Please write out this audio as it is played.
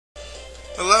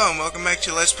Hello and welcome back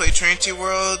to Let's Play Trinity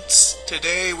Worlds.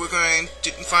 Today we're going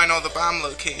to find all the bomb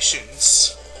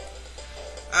locations.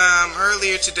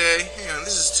 Earlier today, hang on,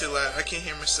 this is too loud, I can't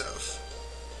hear myself.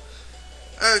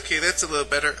 Okay, that's a little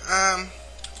better.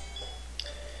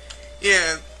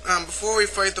 Before we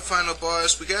fight the final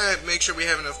boss, we gotta make sure we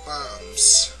have enough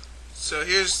bombs. So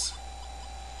here's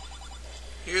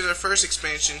our first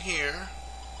expansion here.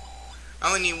 I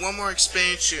only need one more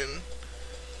expansion.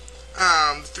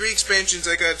 3 expansions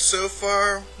I got so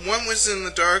far. One was in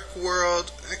the Dark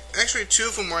World. Actually, 2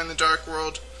 of them were in the Dark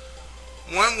World.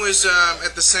 One was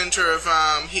at the center of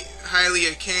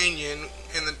Hylia Canyon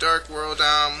in the Dark World,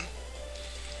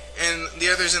 and the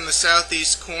other's in the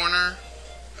southeast corner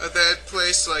of that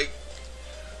place, like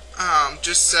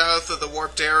just south of the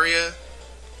warped area.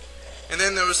 And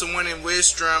then there was the one in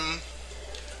Wisdom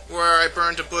where I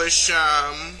burned a bush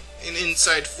in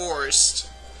Inside Forest.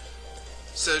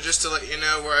 So just to let you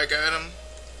know where I got them.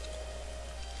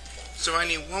 So I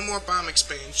need one more bomb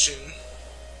expansion.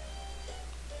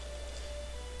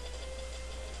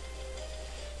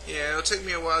 Yeah, it'll take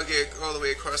me a while to get all the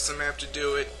way across the map to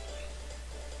do it.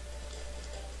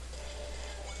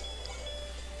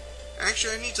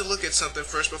 Actually, I need to look at something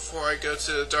first before I go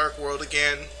to the Dark World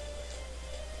again.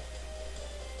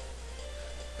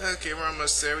 Okay, we're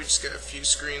almost there. We just got a few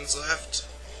screens left.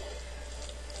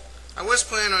 I was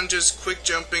planning on just quick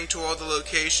jumping to all the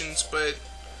locations, but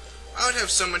I would have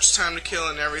so much time to kill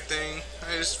and everything.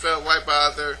 I just felt, why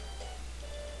bother?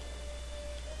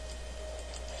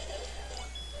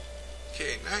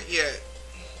 Okay, not yet.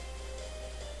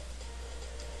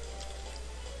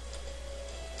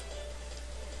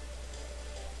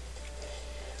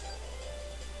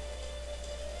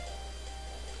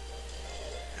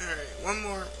 Alright, one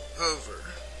more over.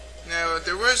 Now,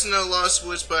 there was no Lost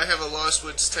Woods, but I have a Lost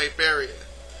Woods type area.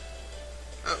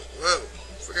 Oh, whoa,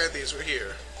 forgot these were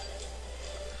here.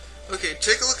 Okay,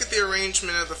 take a look at the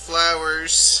arrangement of the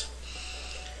flowers,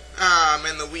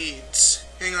 and the weeds.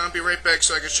 Hang on, I'll be right back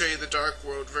so I can show you the Dark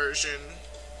World version.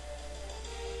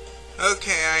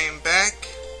 Okay, I am back.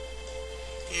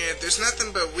 Yeah, there's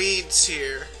nothing but weeds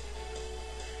here.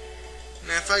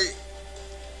 Now,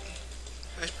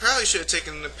 I probably should have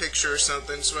taken a picture or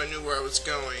something so I knew where I was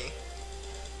going.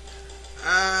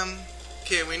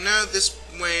 Okay, we know this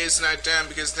way is not down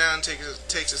because down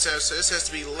takes us out, so this has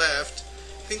to be left.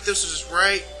 I think this is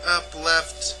right, up,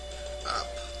 left, up.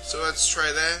 So let's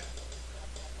try that.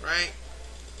 Right,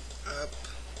 up,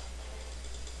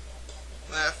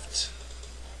 left,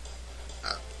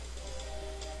 up.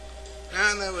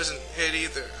 No, that wasn't it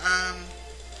either.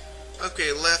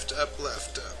 Okay, left, up,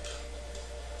 left, up.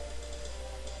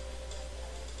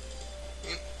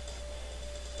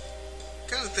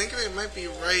 Kind of think of it, it might be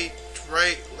right,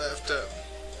 left, up.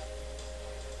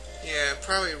 Yeah,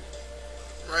 probably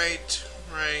right,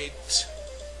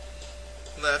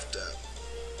 left, up.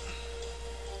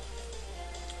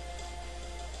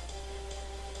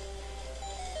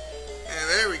 And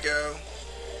there we go.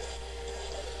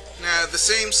 Now the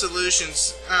same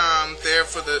solutions there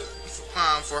for the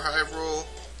for Hyrule.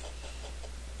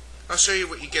 I'll show you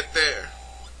what you get there.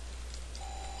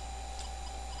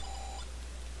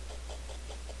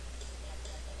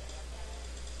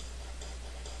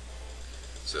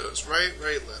 So it's right,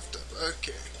 left, up.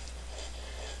 Okay.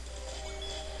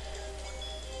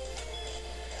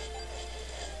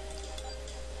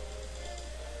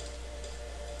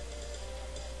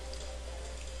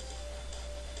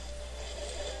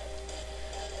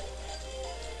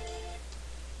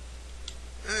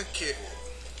 Okay.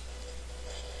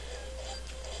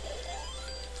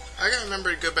 I gotta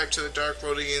remember to go back to the Dark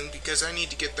World again because I need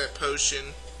to get that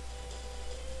potion.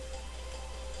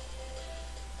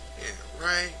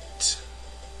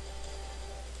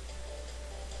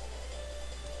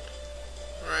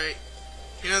 Right.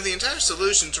 You know, the entire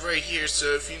solution's right here,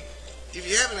 so if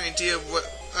you have an idea of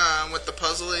what the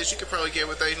puzzle is, you could probably get it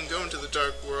without even going to the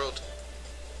Dark World.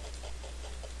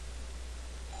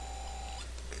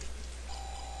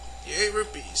 Yay,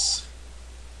 rupees.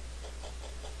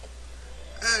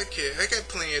 Okay, I got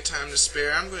plenty of time to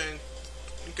spare. I'm going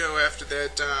to go after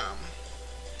that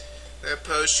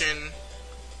potion.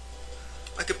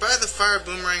 I could buy the fire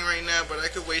boomerang right now, but I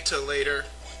could wait till later.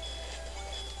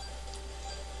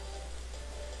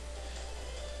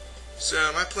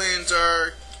 So my plans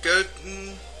are go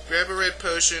grab a red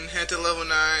potion, head to level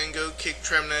 9, go kick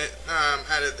Tremnet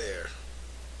out of there.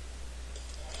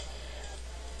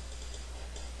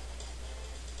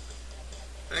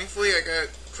 Thankfully I got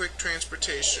quick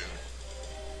transportation.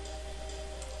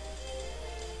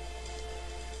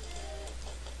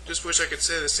 Just wish I could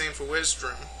say the same for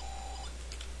Wisdom.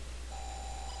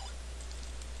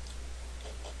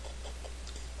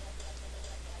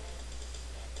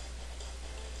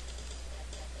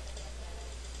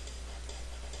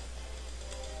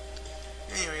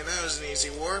 was an easy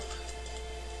warp.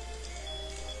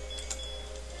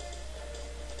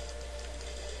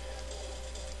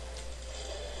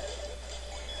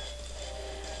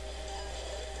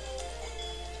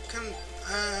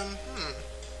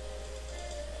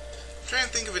 Trying to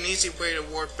think of an easy way to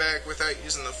warp back without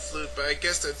using the flute, but I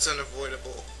guess that's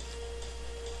unavoidable.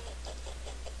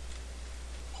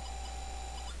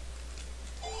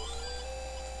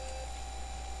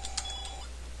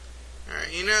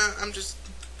 Alright, you know, I'm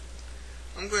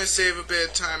going to save a bit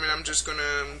of time and I'm just going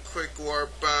to quick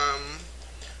warp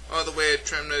all the way to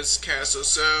Trinity's castle,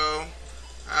 so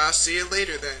I'll see you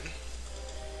later then.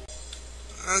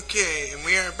 Okay, and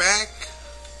we are back.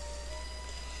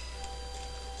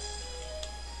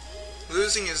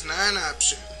 Losing is not an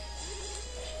option.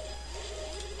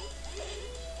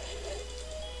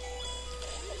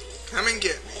 Come and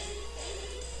get me,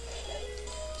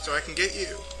 so I can get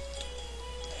you.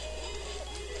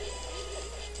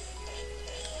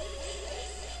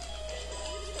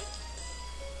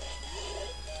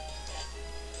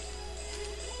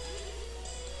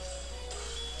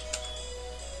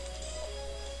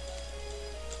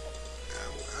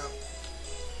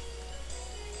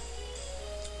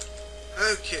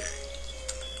 Okay.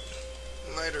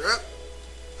 Light her up.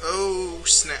 Oh,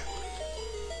 snap.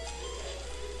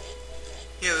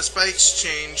 Yeah, the spikes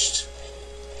changed.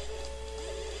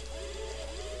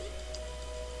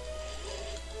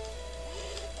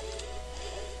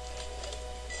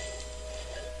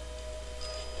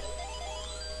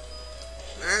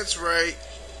 That's right.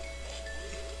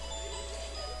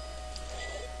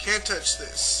 Can't touch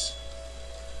this.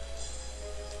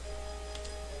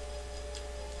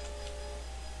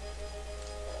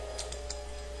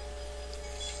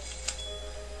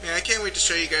 Yeah, I can't wait to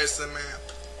show you guys the map.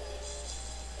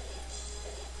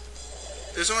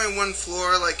 There's only one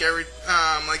floor, like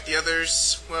the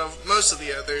others. Well, most of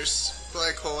the others.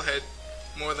 Black Hole had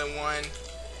more than one,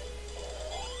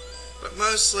 but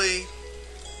mostly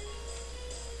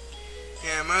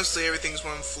everything's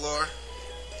one floor.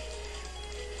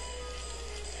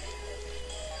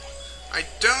 I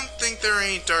don't think there are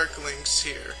any Dark Links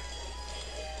here.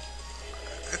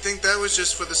 I think that was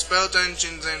just for the spell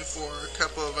dungeons and for a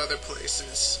couple of other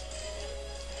places.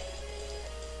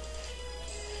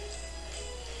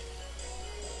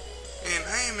 And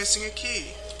I am missing a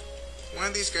key. One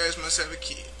of these guys must have a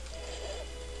key.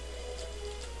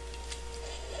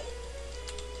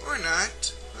 Or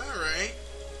not. Alright.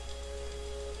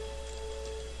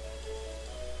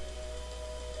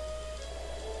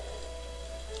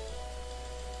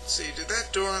 Let's see, did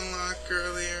that door unlock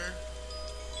earlier?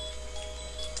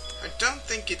 I don't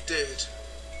think it did.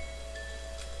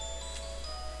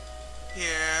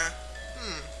 Yeah. I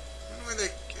wonder where they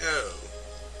go.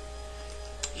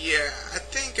 Yeah, I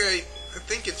think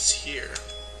it's here.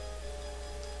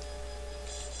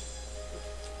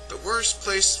 The worst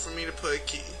place for me to put a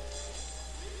key.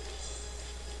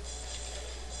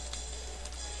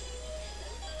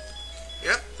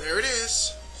 Yep, there it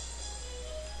is.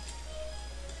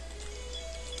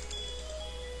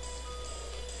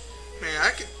 Man,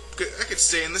 I could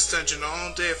stay in this dungeon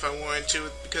all day if I wanted to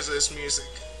because of this music.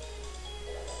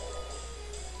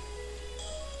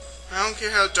 I don't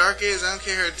care how dark it is, I don't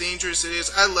care how dangerous it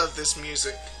is, I love this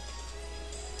music.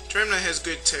 Trinity has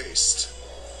good taste.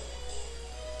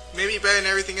 Maybe better than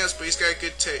everything else, but he's got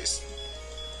good taste.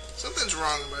 Something's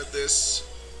wrong about this.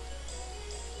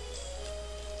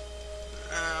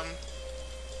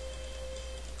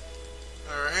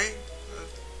 Alright.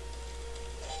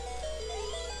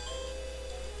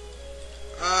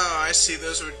 Oh, I see.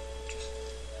 Those were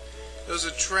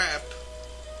a trap.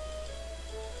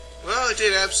 Well, it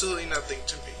did absolutely nothing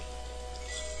to me.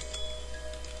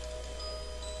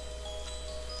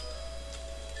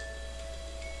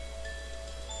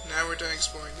 Now we're done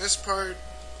exploring this part.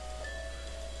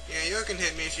 Yeah, you can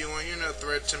hit me if you want. You're no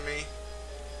threat to me.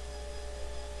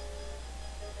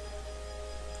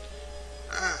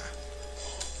 Ah.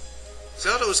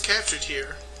 Zelda was captured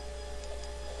here.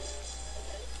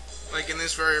 Like in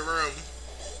this very room.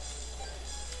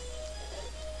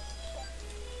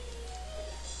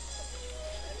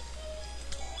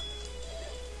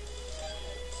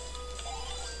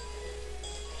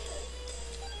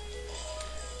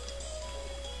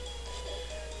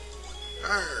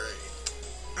 Alright.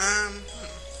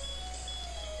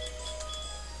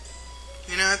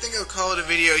 You know, I think I'll call it a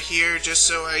video here just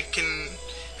so I can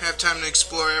have time to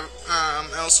explore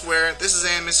elsewhere. This is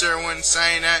Animus01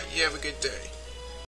 signing out. You have a good day.